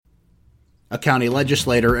A county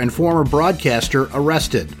legislator and former broadcaster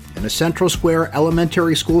arrested, and a Central Square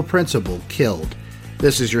elementary school principal killed.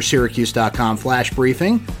 This is your Syracuse.com flash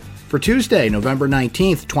briefing for Tuesday, November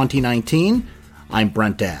 19th, 2019. I'm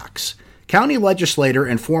Brent Axe. County legislator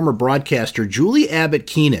and former broadcaster Julie Abbott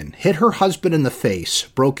Keenan hit her husband in the face,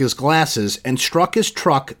 broke his glasses, and struck his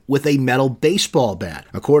truck with a metal baseball bat,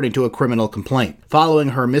 according to a criminal complaint.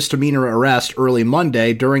 Following her misdemeanor arrest early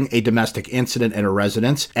Monday during a domestic incident at her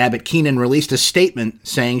residence, Abbott Keenan released a statement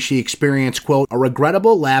saying she experienced, quote, a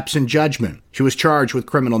regrettable lapse in judgment. She was charged with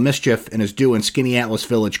criminal mischief and is due in Skaneateles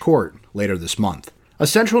Village Court later this month. A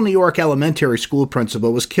Central New York elementary school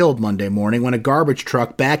principal was killed Monday morning when a garbage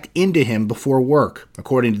truck backed into him before work,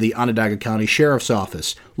 according to the Onondaga County Sheriff's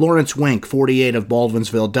Office. Lawrence Wink, 48 of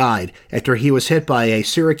Baldwinsville, died after he was hit by a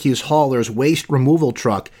Syracuse hauler's waste removal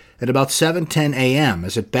truck at about 7:10 a.m.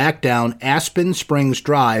 as it backed down Aspen Springs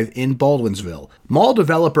Drive in Baldwinsville. Mall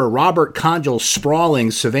developer Robert Congel's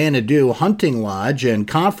sprawling Savannah Dew hunting lodge and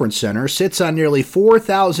conference center sits on nearly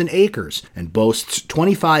 4,000 acres and boasts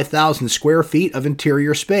 25,000 square feet of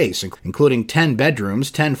interior space, including 10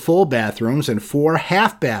 bedrooms, 10 full bathrooms, and 4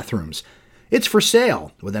 half bathrooms. It's for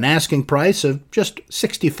sale, with an asking price of just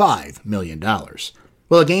 $65 million.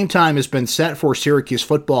 Well, game time has been set for Syracuse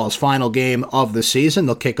football's final game of the season.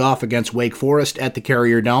 They'll kick off against Wake Forest at the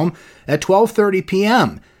Carrier Dome at 12:30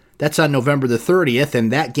 p.m. That's on November the 30th,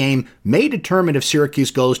 and that game may determine if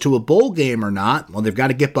Syracuse goes to a bowl game or not. Well, they've got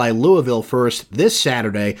to get by Louisville first this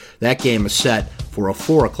Saturday. That game is set for a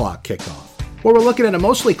 4 o'clock kickoff. Well, we're looking at a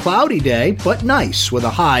mostly cloudy day, but nice, with a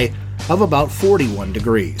high of about 41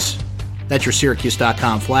 degrees. That's your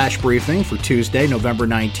Syracuse.com flash briefing for Tuesday, November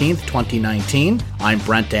 19th, 2019. I'm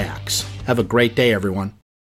Brent Axe. Have a great day, everyone.